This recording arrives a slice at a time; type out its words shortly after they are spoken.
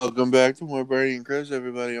Welcome back to more Bernie and Chris,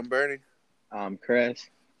 everybody. I'm Bernie. Chris.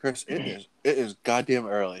 Chris, it is goddamn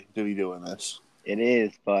early to be doing this. It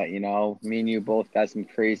is, but me and you both got some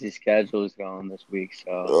crazy schedules going this week,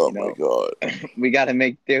 so Oh my god. we got to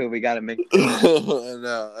make do. We got to make do.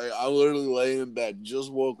 I'm literally laying in bed,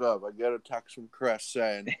 just woke up. I get a text from Chris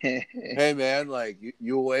saying, "Hey man, like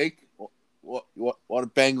you awake? What want to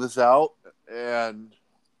bang this out?" And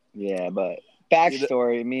yeah, but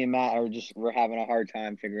backstory: me and Matt we're having a hard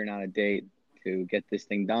time figuring out a date to get this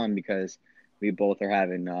thing done because we both are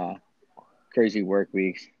having crazy work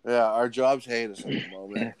weeks. yeah, our jobs hate us at the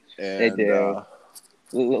moment, They and do.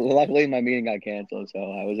 Luckily, my meeting got canceled, so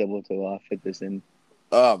I was able to fit this in.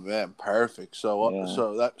 oh man, perfect. So Yeah.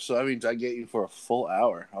 so that means I get you for a full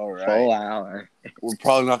hour. All right. Full hour. We're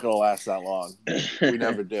probably not going to last that long. We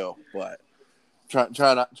never do, but trying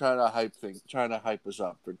to hype us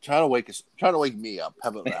up, or trying to wake me up. How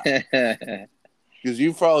about that? Because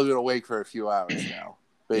you've probably been awake for a few hours now,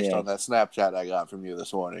 based on that Snapchat I got from you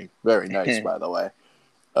this morning. Very nice, by the way.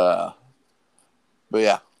 But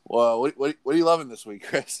yeah, well, what are you loving this week,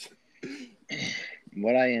 Chris?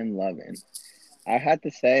 What I am loving. I have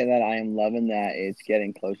to say that I am loving that it's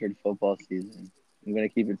getting closer to football season. I'm gonna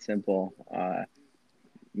keep it simple.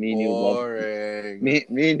 Me and you love Boring. me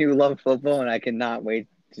and you love football, and I cannot wait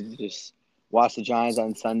to just watch the Giants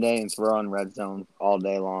on Sunday and throw on Red Zone all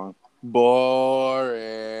day long.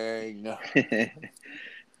 Boring.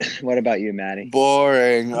 What about you, Maddie?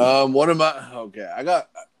 Boring. What am I? Okay,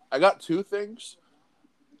 I got two things,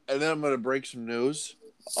 and then I'm gonna break some news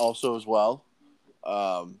also as well.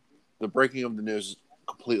 The breaking of the news is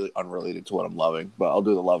completely unrelated to what I'm loving, but I'll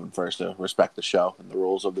do the loving first to respect the show and the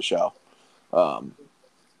rules of the show.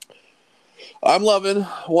 I'm loving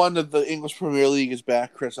one that the English Premier League is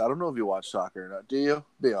back. Chris, I don't know if you watch soccer or not. Do you?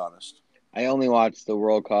 Be honest. I only watched the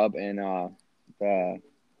World Cup and the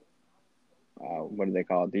what do they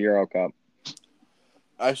call it? The Euro Cup.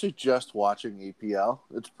 I actually just watching EPL.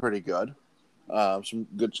 It's pretty good. Some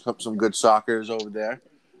good soccer's over there.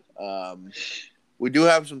 We do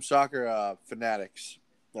have some soccer fanatics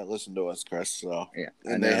that listen to us, Chris. So Yeah,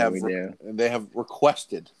 and they have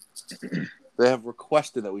requested. They have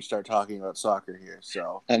requested that we start talking about soccer here.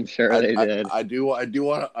 So I'm sure they did. I do want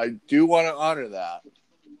to honor that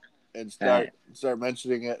and start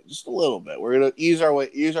mentioning it just a little bit. We're gonna ease our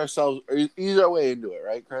way into it,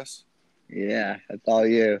 right, Chris? Yeah, that's all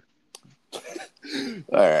you. All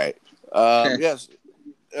right. Yes.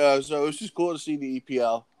 So it was just cool to see the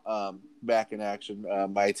EPL back in action.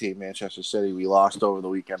 My team, Manchester City, we lost over the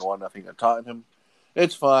weekend, 1-0 at Tottenham.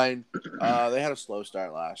 It's fine. They had a slow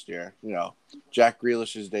start last year. Jack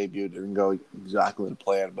Grealish's debut didn't go exactly to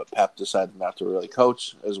plan, but Pep decided not to really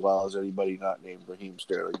coach, as well as anybody not named Raheem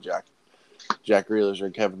Sterling, Jack Grealish, or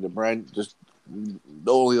Kevin De Bruyne. Just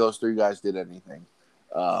only those three guys did anything.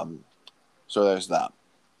 So there's that.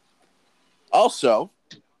 Also,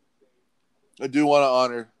 I do want to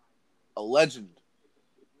honor a legend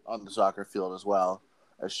on the soccer field as well,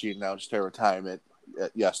 as she announced her retirement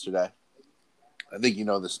yesterday. I think you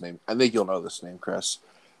know this name. I think you'll know this name, Chris.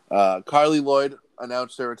 Carly Lloyd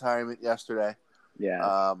announced her retirement yesterday.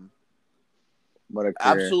 Yeah. What a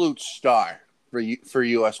career. Absolute star for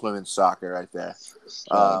U.S. women's soccer right there.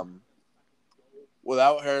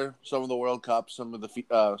 Without her, some of the World Cups, some of the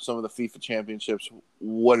FIFA championships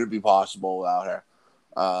wouldn't be possible without her.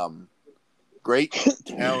 Great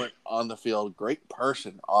talent on the field, great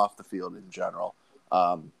person off the field in general.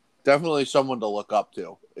 Definitely someone to look up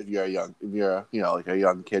to if you're a young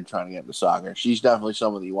kid trying to get into soccer. She's definitely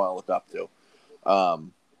someone that you want to look up to.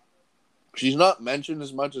 She's not mentioned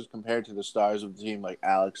as much as compared to the stars of the team like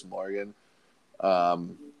Alex Morgan, or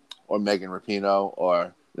Megan Rapinoe,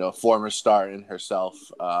 or former star in herself,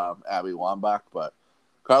 Abby Wambach. But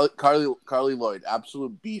Carly Lloyd,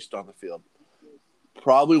 absolute beast on the field.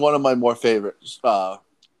 Probably one of my more favorite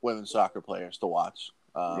women's soccer players to watch.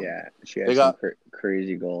 She has some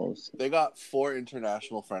crazy goals. They got 4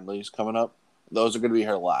 international friendlies coming up. Those are going to be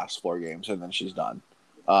her last 4 games, and then she's done.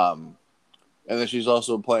 And then she's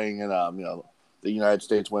also playing in the United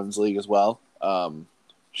States Women's League as well.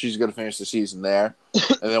 She's going to finish the season there,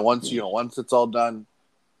 and then once it's all done,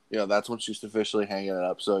 that's when she's officially hanging it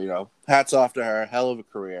up. So hats off to her. Hell of a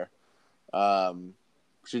career.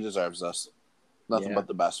 She deserves this. Nothing but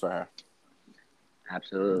the best for her.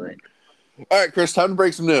 Absolutely. All right, Chris, time to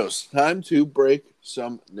break some news. That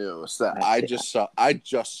I just saw. I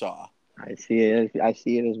see it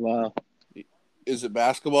as well. Is it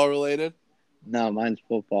basketball related? No, mine's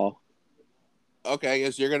football. Okay, I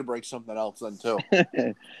guess you're going to break something else then, too.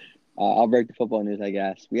 I'll break the football news, I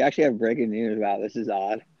guess. We actually have breaking news. Wow, this is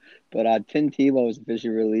odd. But Tim Tebow was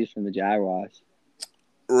officially released from the Jaguars.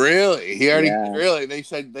 Really? He already Yeah, really? They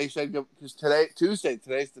said because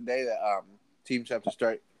today's the day that teams have to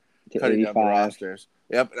start to cutting down the 85. rosters.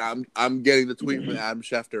 Yep, and I'm getting the tweet from Adam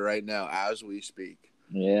Schefter right now as we speak.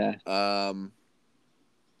 Yeah.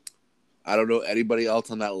 I don't know anybody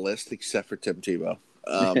else on that list except for Tim Tebow.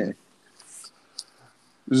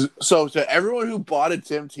 So to everyone who bought a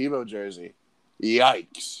Tim Tebow jersey,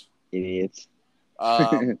 yikes! Idiots.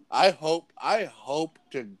 I hope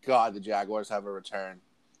to God the Jaguars have a return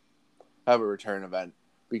event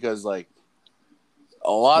because like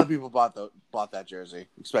a lot of people bought that jersey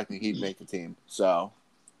expecting he'd make the team. So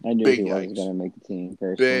I knew big he yikes. wasn't going to make the team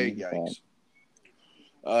personally. Big yikes.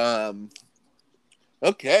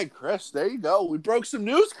 Okay, Chris, there you go. We broke some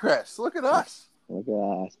news, Chris. Look at us. Look at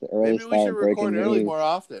us. The early Maybe we should record early more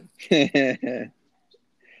often. Yeah.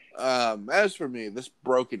 As for me, this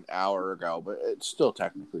broke an hour ago, but it's still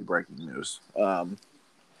technically breaking news.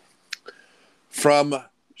 From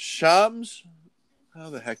Shams, how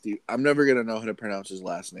the heck I'm never going to know how to pronounce his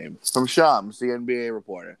last name. From Shams, the NBA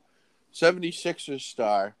reporter, 76ers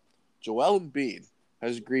star Joel Embiid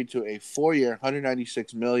has agreed to a 4-year,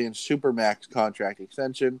 $196 million supermax contract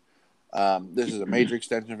extension. This is a major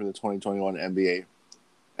extension for the 2021 NBA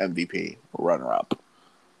MVP runner-up.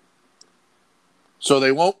 So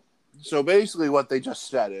basically what they just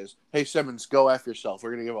said is, hey, Simmons, go F yourself. We're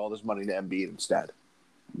going to give all this money to Embiid instead.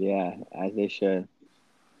 Yeah, as they should.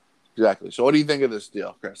 Exactly. So what do you think of this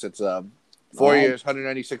deal, Chris? It's 4 years,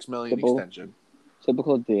 $196 million extension.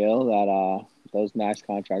 Typical deal that those max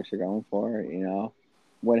contracts are going for, you know.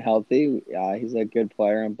 When healthy, he's a good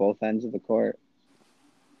player on both ends of the court.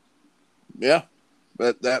 Yeah,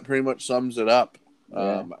 but that pretty much sums it up.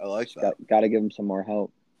 Yeah. I like that. Got to give him some more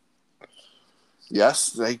help.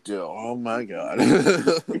 Yes, they do. Oh, my God.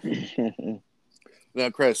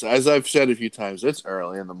 Now, Chris, as I've said a few times, it's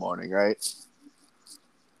early in the morning, right?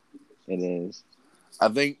 It is. I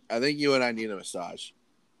think you and I need a massage.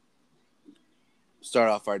 Start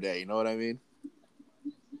off our day. You know what I mean?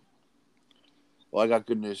 Well, I got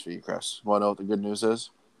good news for you, Chris. Want to know what the good news is?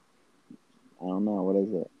 I don't know. What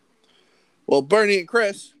is it? Well, Bernie and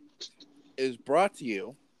Chris is brought to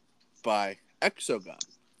you by Exogun.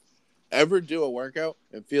 Ever do a workout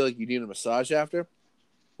and feel like you need a massage after?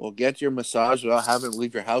 Well, get your massage without having to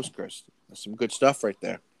leave your house, Chris. That's some good stuff right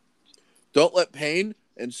there. Don't let pain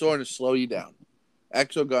and soreness slow you down.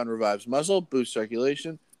 Exogun revives muscle, boosts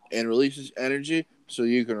circulation, and releases energy so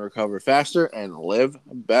you can recover faster and live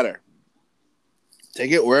better.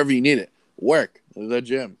 Take it wherever you need it. Work, the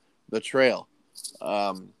gym, the trail.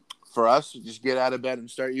 For us, just get out of bed and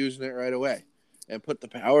start using it right away. And put the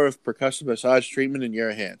power of percussive massage treatment in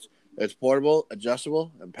your hands. It's portable,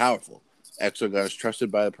 adjustable, and powerful. Exogun is trusted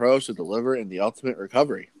by the pros to deliver in the ultimate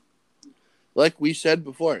recovery. Like we said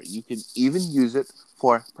before, you can even use it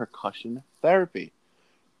for percussion therapy.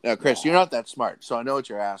 Now, Chris, you're not that smart, so I know what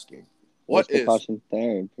you're asking. What's percussion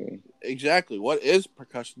therapy? Exactly. What is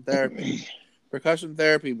percussion therapy? Percussion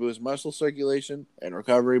therapy boosts muscle circulation and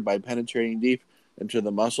recovery by penetrating deep into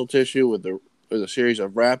the muscle tissue with a series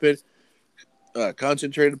of rapid,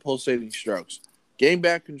 concentrated pulsating strokes. Gain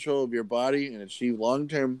back control of your body and achieve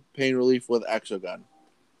long-term pain relief with Exogun.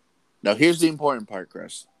 Now, here's the important part,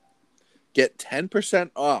 Chris. Get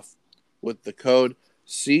 10% off with the code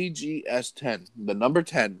CGS10, the number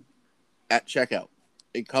 10, at checkout.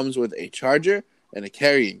 It comes with a charger and a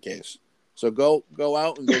carrying case. So go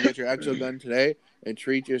out and go get your Exogun today and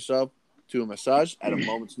treat yourself to a massage at a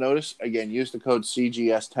moment's notice. Again, use the code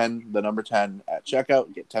CGS10, the number 10, at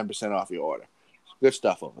checkout. Get 10% off your order. Good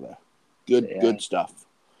stuff over there. Good stuff.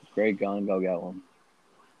 Great gun. Go get one.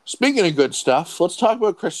 Speaking of good stuff, let's talk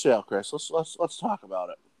about Chris Sale, Chris. Let's talk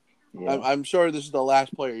about it. Yeah. I'm sure this is the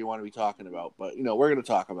last player you want to be talking about, but we're going to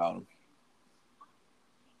talk about him.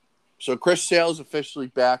 So Chris Sale is officially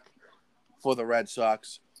back for the Red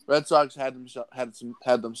Sox. Red Sox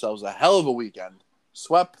had themselves a hell of a weekend.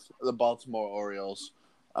 Swept the Baltimore Orioles.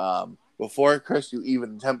 Before, Chris, you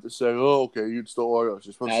even attempt to say, "Oh, okay, it's the Orioles."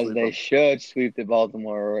 You're supposed to sweep them. Should sweep the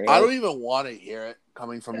Baltimore Orioles. I don't even want to hear it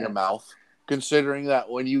coming from your mouth, considering that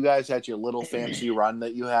when you guys had your little fancy run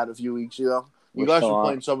that you had a few weeks ago, you guys were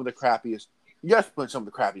playing some of the crappiest. You guys were playing some of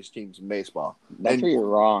the crappiest teams in baseball. That's where you're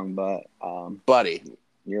wrong, but buddy,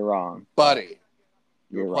 you're wrong, buddy.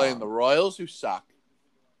 You're playing the Royals, who suck.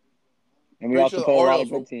 And we also play a lot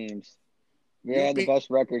of good teams. We had the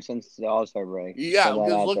best record since the All-Star break. Yeah,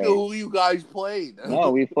 because look at who you guys played.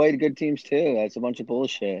 No, we played good teams too. That's a bunch of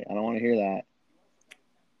bullshit. I don't want to hear that.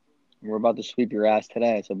 We're about to sweep your ass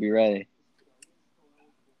today, so be ready.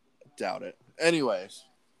 Doubt it. Anyways,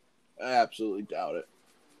 I absolutely doubt it.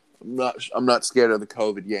 I'm not scared of the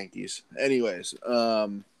COVID Yankees. Anyways,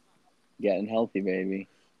 Getting healthy, baby.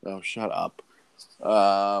 oh, shut up.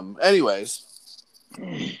 Anyways,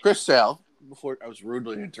 Chris Sale. Before I was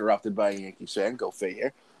rudely interrupted by a Yankees fan, go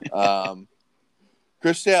figure.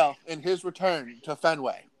 Chris Sale, in his return to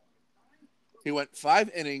Fenway, he went 5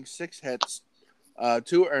 innings, 6 hits,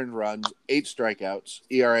 2 earned runs, 8 strikeouts.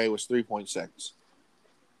 ERA was 3.6.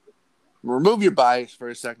 Remove your bias for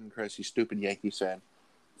a second, Chris, you stupid Yankees fan.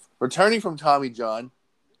 Returning from Tommy John,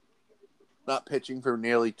 not pitching for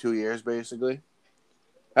nearly 2 years, basically.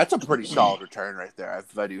 That's a pretty solid return right there,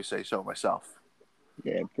 if I do say so myself.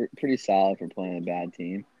 Yeah, pretty solid for playing a bad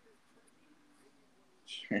team.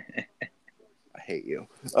 I hate you.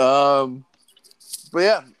 But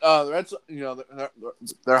yeah, the Reds,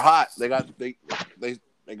 they're hot. They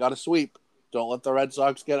got a sweep. Don't let the Red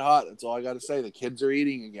Sox get hot. That's all I got to say. The kids are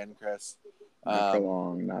eating again, Chris. Not for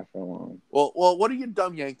long. Well, what are you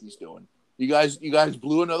dumb Yankees doing? You guys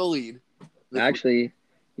blew another lead. Actually,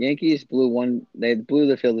 Yankees blew one. They blew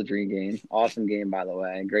the Field of Dream game. Awesome game, by the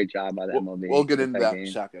way. Great job by the MLB. We'll get into that in a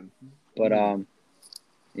second. But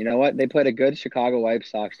you know what? They played a good Chicago White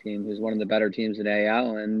Sox team, who's one of the better teams in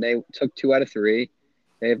AL, and they took 2 out of 3.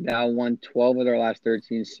 They've now won 12 of their last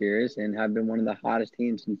 13 series and have been one of the hottest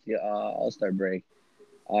teams since the All-Star break.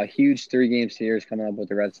 A huge 3-game series coming up with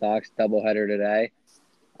the Red Sox, doubleheader today.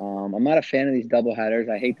 I'm not a fan of these doubleheaders.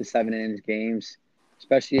 I hate the 7 innings games,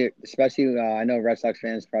 especially. I know Red Sox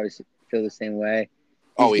fans probably feel the same way.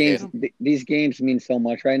 These games mean so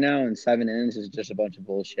much right now, and 7 innings is just a bunch of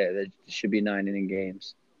bullshit. There should be 9-inning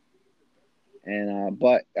games. And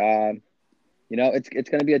it's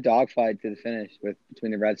going to be a dogfight to the finish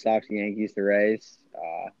between the Red Sox, the Yankees, the Rays.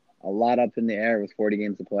 A lot up in the air with 40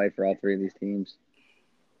 games to play for all 3 of these teams.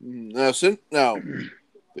 Now,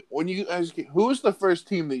 when you guys, who was the first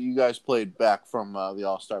team that you guys played back from the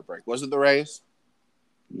All-Star break? Was it the Rays?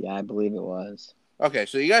 Yeah, I believe it was. Okay,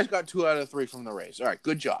 so you guys got 2 out of 3 from the Rays. All right,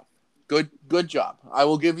 good job. Good job. I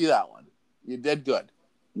will give you that one. You did good.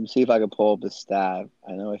 Let me see if I can pull up the stat.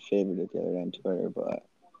 I know I favored it the other day on Twitter, but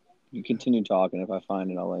you continue talking. If I find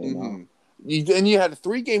it, I'll let you know. You had a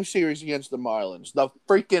 3-game series against the Marlins. The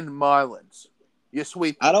freaking Marlins. You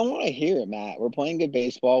sweep them. I don't want to hear it, Matt. We're playing good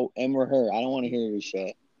baseball, and we're hurt. I don't want to hear your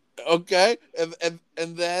shit. Okay, and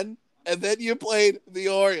then you played the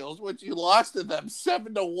Orioles, which you lost to them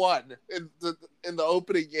 7-1 in the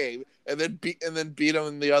opening game, and then beat them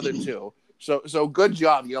in the other 2. So good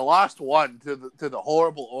job. You lost 1 to the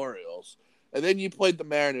horrible Orioles, and then you played the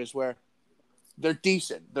Mariners, where they're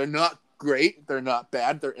decent. They're not great. They're not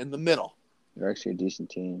bad. They're in the middle. They're actually a decent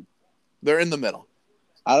team. They're in the middle.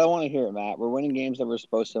 I don't want to hear it, Matt. We're winning games that we're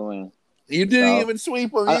supposed to win. You didn't even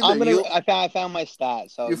sweep them either. I found my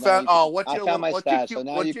stat. So you found I found my stat. So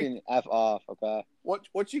now you can F off, okay?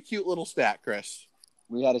 What's your cute little stat, Chris?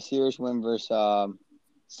 We had a series win versus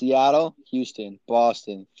Seattle, Houston,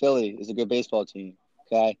 Boston, Philly is a good baseball team.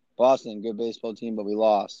 Okay, Boston, good baseball team, but we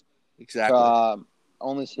lost. Exactly.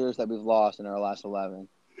 Only series that we've lost in our last 11.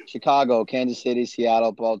 Chicago, Kansas City,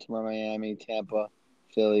 Seattle, Baltimore, Miami, Tampa,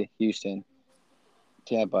 Philly, Houston,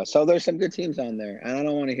 Tampa. So there's some good teams on there, and I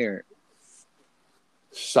don't want to hear it.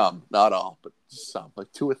 Some, not all, but some,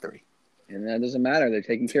 like 2 or 3. And that doesn't matter. They're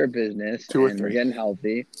taking care of business. 2 or 3. They're getting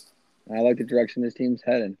healthy. I like the direction this team's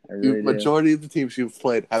heading. I really do. Majority of the teams you've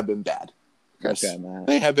played have been bad. Chris, okay, Matt.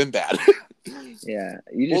 They have been bad. Yeah,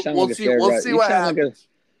 you just sound like a scared. We'll see what happens.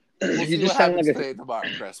 You just sound like a tomorrow,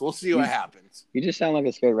 Chris. We'll see what happens. You just sound like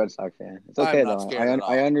a scared Red Sox fan. It's okay though.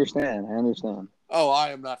 I understand. Oh, I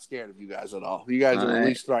am not scared of you guys at all. You guys are the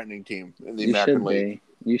least threatening team in the American League.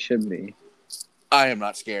 You should be. I am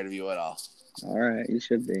not scared of you at all. All right, you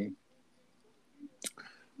should be.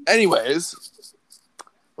 Anyways,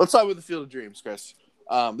 let's talk about the Field of Dreams, Chris.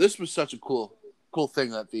 This was such a cool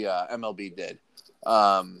thing that the MLB did.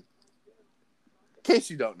 In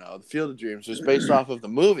case you don't know, the Field of Dreams was based off of the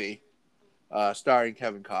movie starring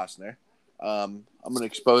Kevin Costner. I'm going to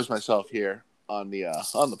expose myself here on the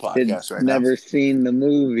podcast right now. Never seen the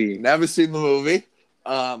movie. Never seen the movie.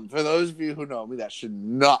 For those of you who know me, that should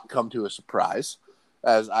not come to a surprise,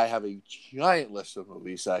 as I have a giant list of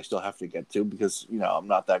movies that I still have to get to because, I'm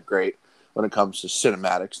not that great when it comes to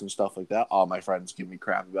cinematics and stuff like that. All my friends give me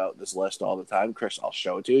crap about this list all the time. Chris, I'll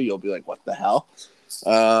show it to you. You'll be like, what the hell?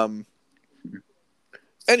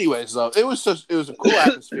 Anyways, though, it was a cool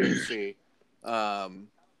atmosphere to see.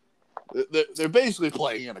 They're basically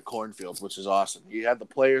playing in a cornfield, which is awesome. You had the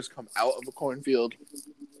players come out of a cornfield,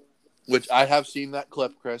 which I have seen that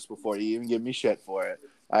clip, Chris, before you even give me shit for it.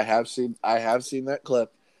 I have seen that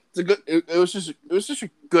clip. It was just a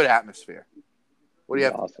good atmosphere. What do you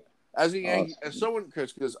have? Awesome. As a Yankee, as Awesome. someone,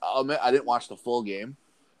 Chris, because I'll admit I didn't watch the full game.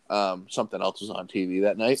 Something else was on TV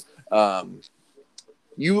that night. I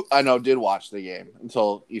know, did watch the game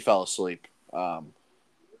until you fell asleep. What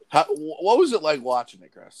was it like watching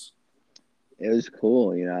it, Chris? It was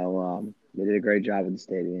cool, you know. They did a great job with the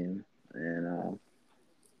stadium, and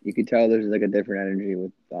you could tell there's like a different energy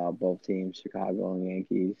with both teams, Chicago and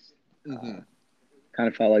Yankees. Mm-hmm. Kind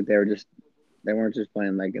of felt like they weren't just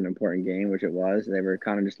playing like an important game, which it was. They were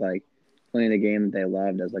kind of just like playing a game that they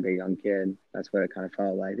loved as like a young kid. That's what it kind of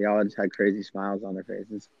felt like. They all just had crazy smiles on their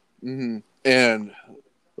faces. Mm-hmm. And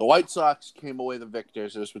the White Sox came away the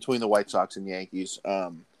victors. It was between the White Sox and Yankees.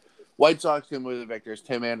 White Sox came away the victors.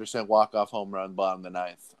 Tim Anderson walk-off home run, bottom of the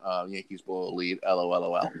ninth. Yankees blow a lead.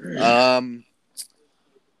 LOL.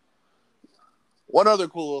 One other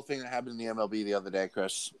cool little thing that happened in the MLB the other day,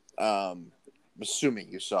 Chris. I'm assuming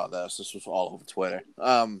you saw this. This was all over Twitter.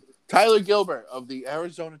 Tyler Gilbert of the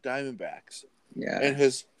Arizona Diamondbacks, Yeah, in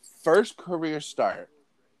his first career start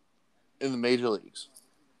in the major leagues,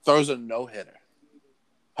 throws a no-hitter.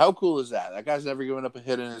 How cool is that? That guy's never given up a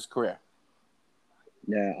hit in his career.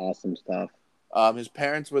 yeah, awesome stuff. His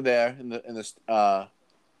parents were there in the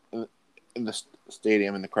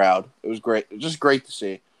stadium, in the crowd. It was great. It was just great to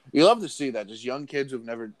see. You love to see that. Just young kids who've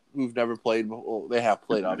never played. Well, they have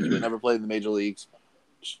played obviously, but never played in the major leagues.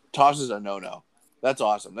 Tosses a no. That's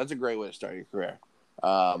awesome. That's a great way to start your career.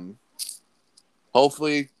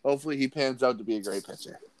 Hopefully he pans out to be a great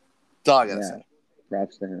pitcher. That's all I gotta say.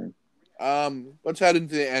 Props to him. Let's head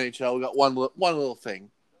into the NHL. We got one little thing.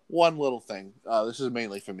 This is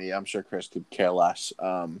mainly for me. I'm sure Chris could care less.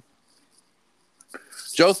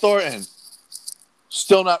 Joe Thornton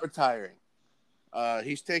still not retiring.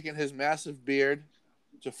 He's taken his massive beard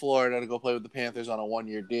to Florida to go play with the Panthers on a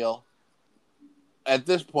 1-year deal. At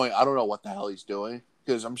this point, I don't know what the hell he's doing,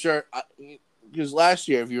 because I'm sure because last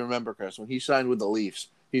year, if you remember, Chris, when he signed with the Leafs,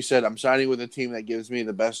 he said, "I'm signing with a team that gives me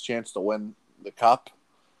the best chance to win the cup,"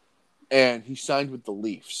 and he signed with the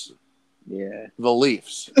Leafs. Yeah. The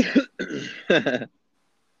Leafs.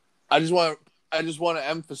 I just want to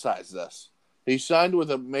emphasize this. He signed with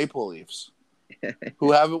the Maple Leafs,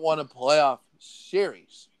 who haven't won a playoff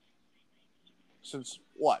series since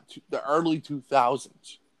the early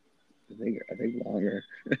 2000s. I think longer.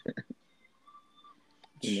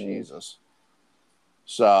 Jesus.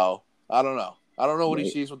 So I don't know. I don't know what he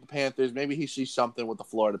Wait. sees with the Panthers. Maybe he sees something with the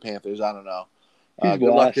Florida Panthers. I don't know. He's Good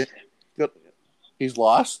luck. washed. He's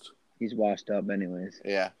lost. He's washed up, anyways.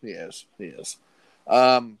 Yeah, he is.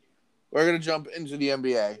 We're gonna jump into the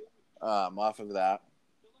NBA. Off of that,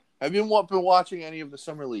 have you been watching any of the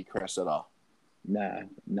summer league, Chris, at all? Nah,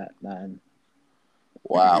 none.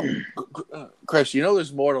 Wow, Chris, you know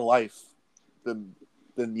there's more to life than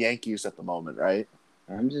Yankees at the moment, right?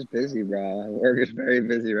 I'm just busy, bro. Work is very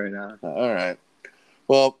busy right now. All right.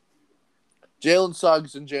 Well, Jalen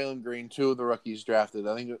Suggs and Jalen Green, two of the rookies drafted.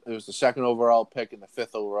 I think it was the 2nd overall pick and the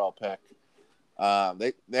 5th overall pick.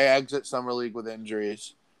 They exit summer league with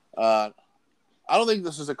injuries. I don't think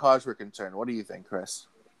this is a cause for concern. What do you think, Chris?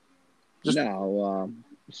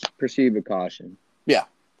 Proceed with caution. Yeah.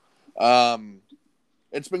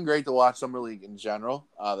 It's been great to watch summer league in general.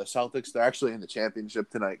 The Celtics, they're actually in the championship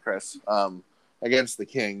tonight, Chris, against the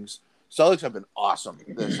Kings. Celtics have been awesome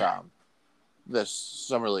this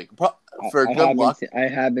summer league. I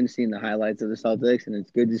have been seeing the highlights of the Celtics, and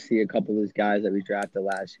it's good to see a couple of those guys that we drafted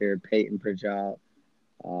last year. Peyton Pritchard.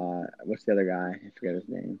 What's the other guy? I forget his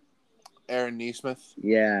name. Aaron Nesmith.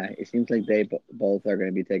 Yeah, it seems like they both are going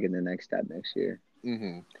to be taking the next step next year.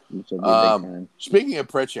 Mm-hmm. Which will be a big time. Speaking of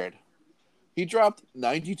Pritchard, he dropped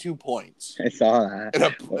 92 points. I saw that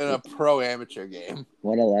in a pro amateur game.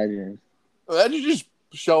 What a legend! Imagine just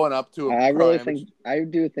showing up to I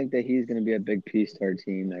do think that he's going to be a big piece to our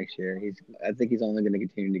team next year. I think he's only going to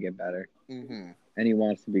continue to get better, and he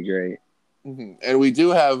wants to be great. And we do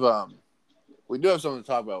have something to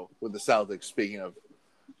talk about with the Celtics. Speaking of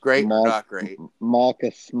great or not great,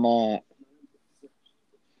 Marcus Smart.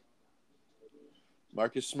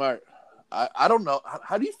 Marcus Smart. I don't know.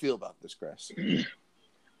 How do you feel about this, Chris?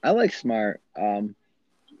 I like Smart. It's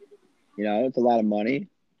a lot of money,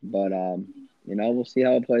 but we'll see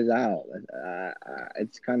how it plays out.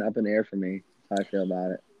 It's kind of up in the air for me. That's how I feel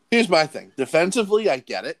about it. Here's my thing. Defensively, I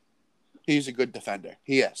get it. He's a good defender.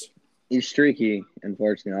 He is. He's streaky,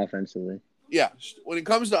 unfortunately, offensively. Yeah. When it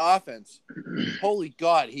comes to offense, holy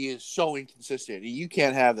God, he is so inconsistent. You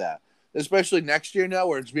can't have that. Especially next year now,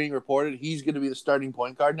 where it's being reported he's going to be the starting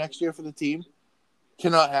point guard next year for the team.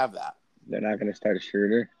 Cannot have that. They're not going to start a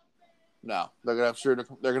shooter. No, they're gonna have Schroeder.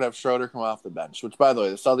 They're gonna have Schroeder come off the bench. Which, by the way,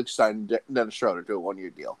 the Celtics signed Dennis Schroeder to a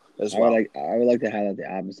 1-year deal as well. I would like to have it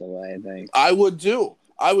the opposite way. I think I would too.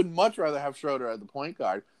 I would much rather have Schroeder at the point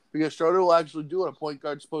guard because Schroeder will actually do what a point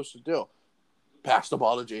guard's supposed to do: pass the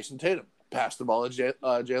ball to Jason Tatum, pass the ball to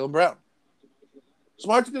Jaylen Brown.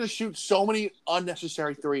 Smart's going to shoot so many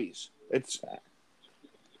unnecessary threes.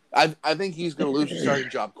 I think he's going to lose his starting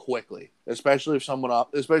job quickly, especially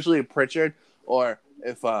if Pritchard or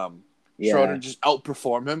if Schroeder just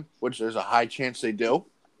outperform him, which there's a high chance they do.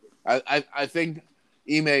 I think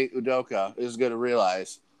Ime Udoka is going to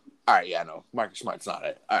realize, all right, Marcus Smart's not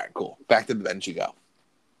it. All right, cool. Back to the bench you go.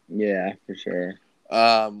 Yeah, for sure.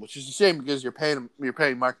 Which is a shame because you're paying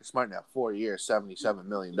Marcus Smart now 4 years, $77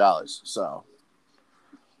 million. So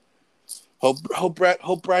hope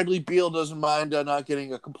Bradley Beal doesn't mind not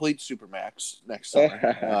getting a complete supermax next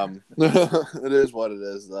summer. It is what it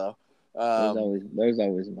is, though. There's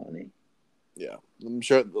always money. Yeah, I'm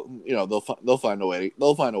sure they'll find a way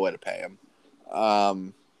to pay him.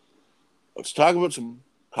 Let's talk about some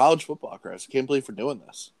college football, Chris. I can't believe we're doing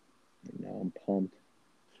this. I'm pumped.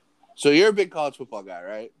 So you're a big college football guy,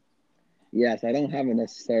 right? Yes, I don't have a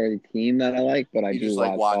necessarily team that I like, but I do just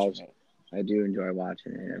like watching it. I do enjoy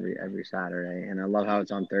watching it every Saturday, and I love how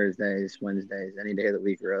it's on Thursdays, Wednesdays, any day of the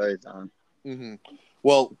week. Really, it's on. Mm-hmm.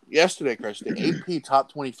 Well, yesterday, Chris, the AP Top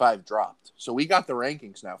 25 dropped, so we got the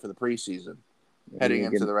rankings now for the preseason, heading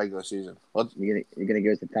into the regular season. You gonna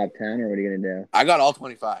give us the top 10, or what are you gonna do? I got all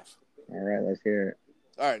 25. All right, let's hear it.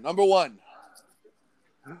 All right, number 1,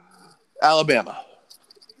 Alabama.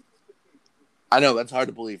 I know that's hard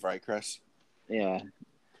to believe, right, Chris? Yeah,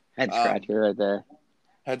 head scratcher right there.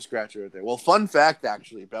 Head scratcher right there. Well, fun fact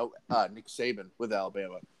actually about Nick Saban with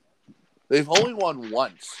Alabama. They've only won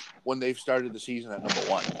once when they've started the season at number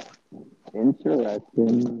 1.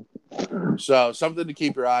 Interesting. So something to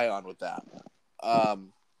keep your eye on with that.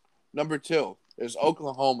 Number 2 is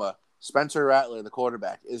Oklahoma. Spencer Rattler, the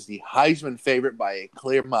quarterback, is the Heisman favorite by a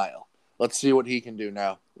clear mile. Let's see what he can do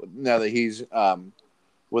now that he's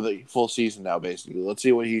with a full season now, basically. Let's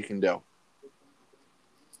see what he can do.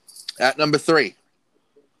 At number 3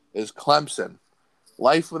 is Clemson.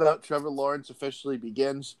 Life without Trevor Lawrence officially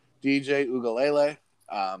begins. DJ Ugalele,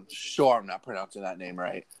 sure I'm not pronouncing that name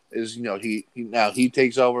right, he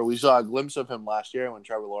takes over. We saw a glimpse of him last year when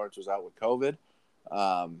Trevor Lawrence was out with COVID.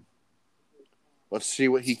 Let's see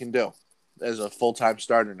what he can do as a full-time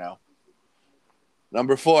starter now.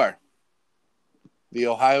 Number 4, the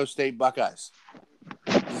Ohio State Buckeyes.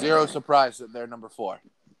 Zero surprise that they're number 4.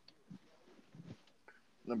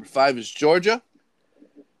 Number 5 is Georgia.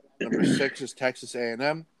 Number 6 is Texas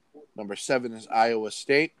A&M. Number 7 is Iowa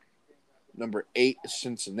State. Number 8 is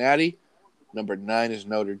Cincinnati. Number 9 is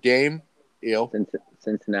Notre Dame.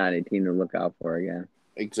 Cincinnati, team to look out for again.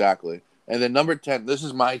 Exactly. And then number 10, this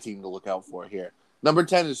is my team to look out for here. Number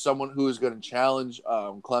 10 is someone who is going to challenge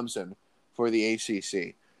Clemson for the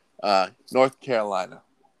ACC. North Carolina.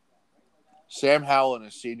 Sam Howell in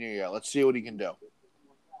his senior year. Let's see what he can do.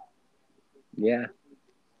 Yeah.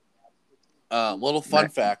 Little fun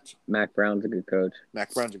fact. Mac Brown's a good coach.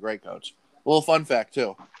 Mac Brown's a great coach. Little fun fact,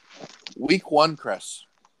 too. Week 1, Chris.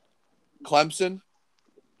 Clemson,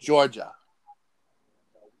 Georgia.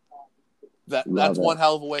 That's one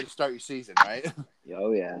hell of a way to start your season, right?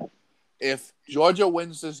 Oh, yeah. If Georgia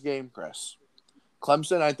wins this game, Chris,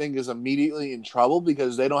 Clemson, I think, is immediately in trouble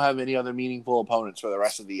because they don't have any other meaningful opponents for the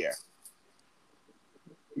rest of the year.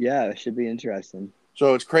 Yeah, it should be interesting.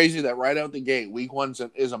 So it's crazy that right out the gate, Week 1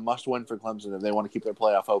 is a must-win for Clemson if they want to keep their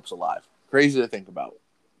playoff hopes alive. Crazy to think about.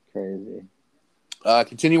 Crazy.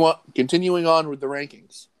 Continuing on with the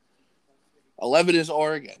rankings. 11 is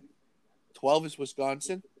Oregon. 12 is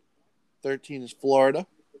Wisconsin. 13 is Florida.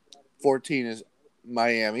 14 is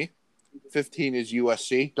Miami. 15 is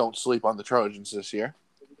USC. Don't sleep on the Trojans this year.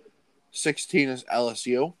 16 is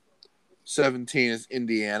LSU. 17 is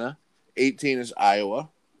Indiana. 18 is Iowa.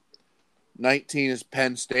 19 is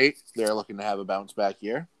Penn State. They're looking to have a bounce back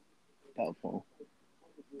year. Helpful.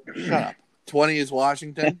 Shut up. 20 is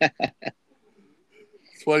Washington.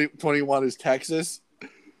 21 is Texas.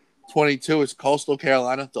 22 is Coastal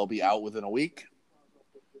Carolina. They'll be out within a week.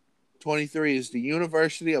 23 is the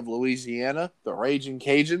University of Louisiana, the Raging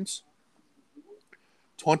Cajuns.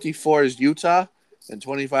 24 is Utah. And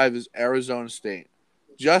 25 is Arizona State.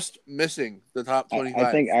 Just missing the top 25.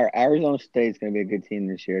 I think our Arizona State's going to be a good team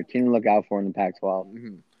this year. Team to look out for in the Pac-12.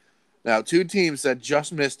 Mm-hmm. Now, 2 teams that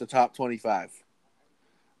just missed the top 25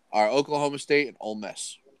 are Oklahoma State and Ole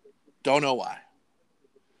Miss. Don't know why.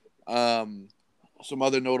 Some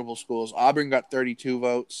other notable schools. Auburn got 32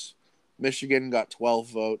 votes. Michigan got 12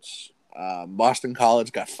 votes. Boston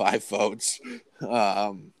College got 5 votes.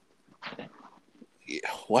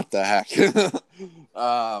 What the heck?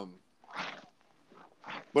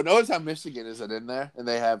 But notice how Michigan isn't in there, and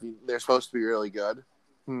they're supposed to be really good.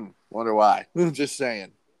 Wonder why? Just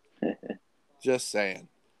saying. Just saying.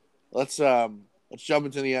 Let's jump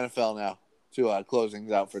into the NFL now to close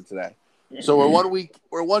things out for today. So we're 1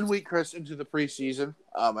 week, Chris, into the preseason.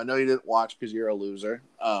 I know you didn't watch because you're a loser.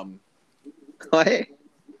 What?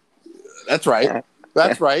 That's right.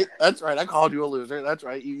 That's right. I called you a loser. That's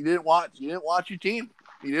right. You didn't watch. You didn't watch your team.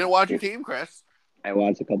 You didn't watch your team, Chris. I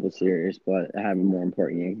watched a couple of series, but I have a more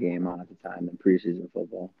important game on at the time than preseason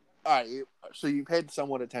football. All right. So you paid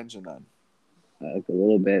somewhat attention then. Like a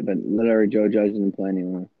little bit, but literally Joe Judge didn't play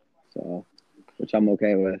anymore, so which I'm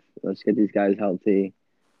okay with. Let's get these guys healthy.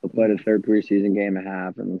 We'll play the third preseason game and a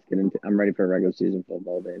half, and let's get into. I'm ready for regular season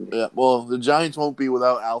football, baby. Yeah. Well, the Giants won't be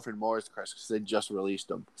without Alfred Morris, Chris, because they just released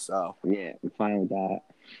him. So yeah, I'm fine with that.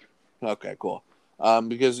 Okay, cool.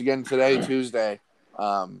 Because again today, Tuesday,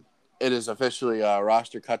 it is officially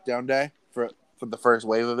roster cut down day for the first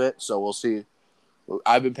wave of it. So we'll see.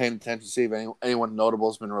 I've been paying attention to see if anyone notable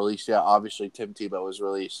has been released yet. Obviously, Tim Tebow was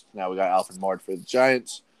released. Now we got Alfred Morris for the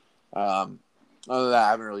Giants. Other than that,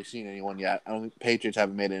 I haven't really seen anyone yet. I don't think Patriots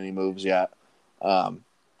haven't made any moves yet. But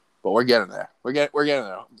we're getting there. We're getting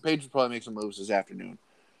there. Patriots probably make some moves this afternoon.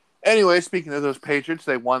 Anyway, speaking of those Patriots,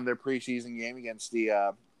 they won their preseason game against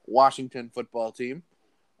the Washington football team.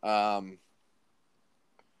 The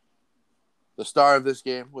star of this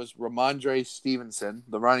game was Ramondre Stevenson,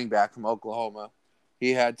 the running back from Oklahoma.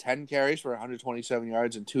 He had 10 carries for 127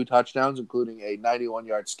 yards and 2 touchdowns, including a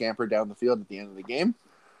 91-yard scamper down the field at the end of the game.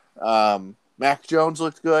 Mac Jones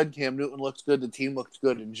looked good. Cam Newton looked good. The team looked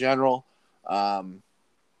good in general. What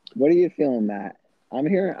are you feeling, Matt? I'm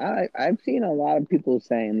hearing. I've seen a lot of people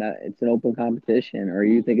saying that it's an open competition, or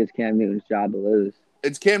you think it's Cam Newton's job to lose.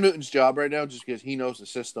 It's Cam Newton's job right now just because he knows the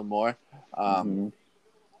system more.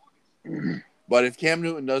 But if Cam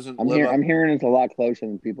Newton doesn't I'm hearing it's a lot closer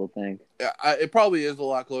than people think. It probably is a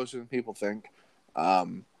lot closer than people think. I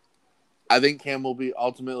think Cam will be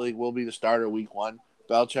the starter week 1.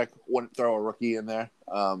 Belichick wouldn't throw a rookie in there.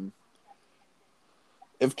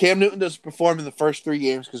 If Cam Newton doesn't perform in the first 3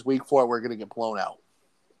 games, because week 4 we're going to get blown out.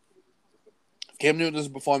 If Cam Newton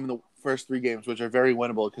doesn't perform in the first 3 games, which are very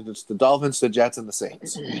winnable because it's the Dolphins, the Jets, and the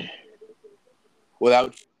Saints.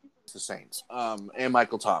 Without the Saints and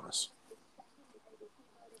Michael Thomas.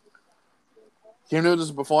 Cam Newton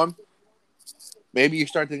doesn't perform. Maybe you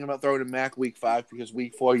start thinking about throwing in Mac week 5 because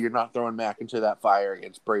week 4 you're not throwing Mac into that fire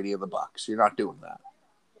against Brady and the Bucs. You're not doing that.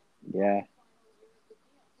 Yeah.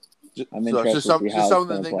 I'm interested just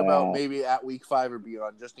something to think about out. Maybe at week 5 or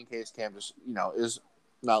beyond, just in case Cam just is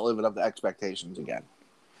not living up to expectations again.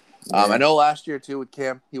 Yeah. I know last year too with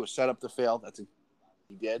Cam, he was set up to fail.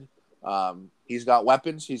 He did. He's got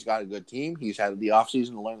weapons. He's got a good team. He's had the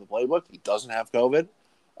offseason to learn the playbook. He doesn't have COVID.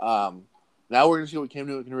 Now we're going to see what Cam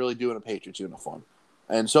Newton can really do in a Patriots uniform.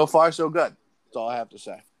 And so far, so good. That's all I have to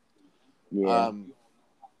say. Yeah.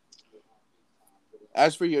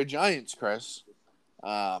 As for your Giants, Chris,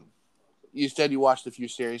 you said you watched a few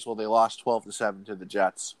series. Well, they lost 12-7 to the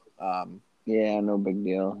Jets. Yeah, no big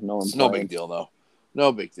deal. No big deal, though.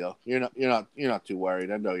 No big deal. You're not too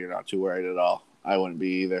worried. I know you're not too worried at all. I wouldn't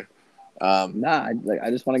be either. I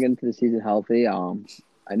just want to get into the season healthy.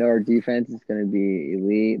 I know our defense is going to be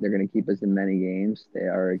elite. They're going to keep us in many games. They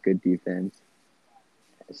are a good defense.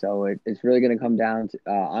 So it's really going to come down to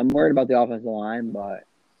I'm worried about the offensive line, but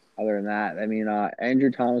other than that, I mean,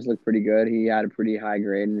 Andrew Thomas looked pretty good. He had a pretty high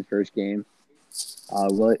grade in his first game.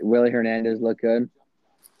 Willie Hernandez looked good.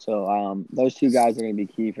 So those 2 guys are going to be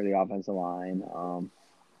key for the offensive line.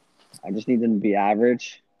 I just need them to be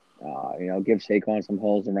average. Give Saquon some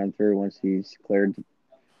holes to run through once he's cleared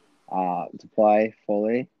to play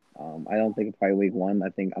fully. I don't think it's probably week 1.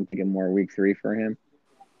 I'm thinking more week 3 for him.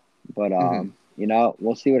 But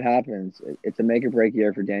we'll see what happens. It's a make or break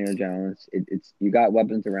year for Daniel Jones. It's you got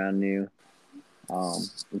weapons around you.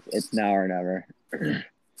 It's now or never.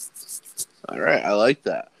 All right, I like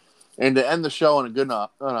that. And to end the show on a good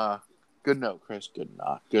note, Chris.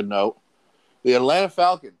 Good note. The Atlanta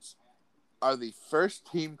Falcons are the first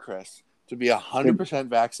team, Chris, to be 100%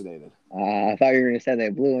 vaccinated. I thought you were going to say they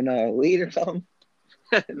blew another lead or something.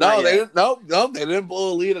 No, they didn't. No, they didn't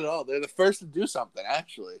blow a lead at all. They're the first to do something,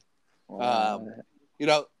 actually. Love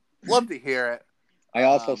to hear it. I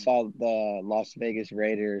also saw the Las Vegas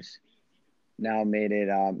Raiders now made it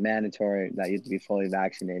mandatory that you have to be fully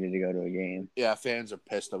vaccinated to go to a game. Yeah, fans are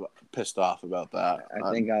pissed off about that.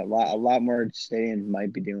 I think a lot more stadiums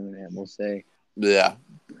might be doing it. We'll see. Yeah.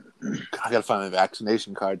 I gotta find my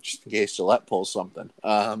vaccination card just in case Gillette pulls something.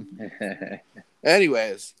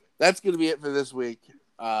 Anyways, that's gonna be it for this week.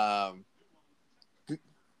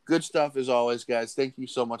 Good stuff as always, guys. Thank you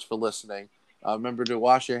so much for listening. Remember to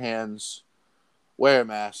wash your hands, wear a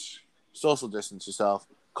mask, social distance yourself,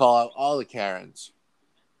 call out all the Karens.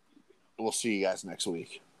 We'll see you guys next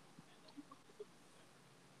week.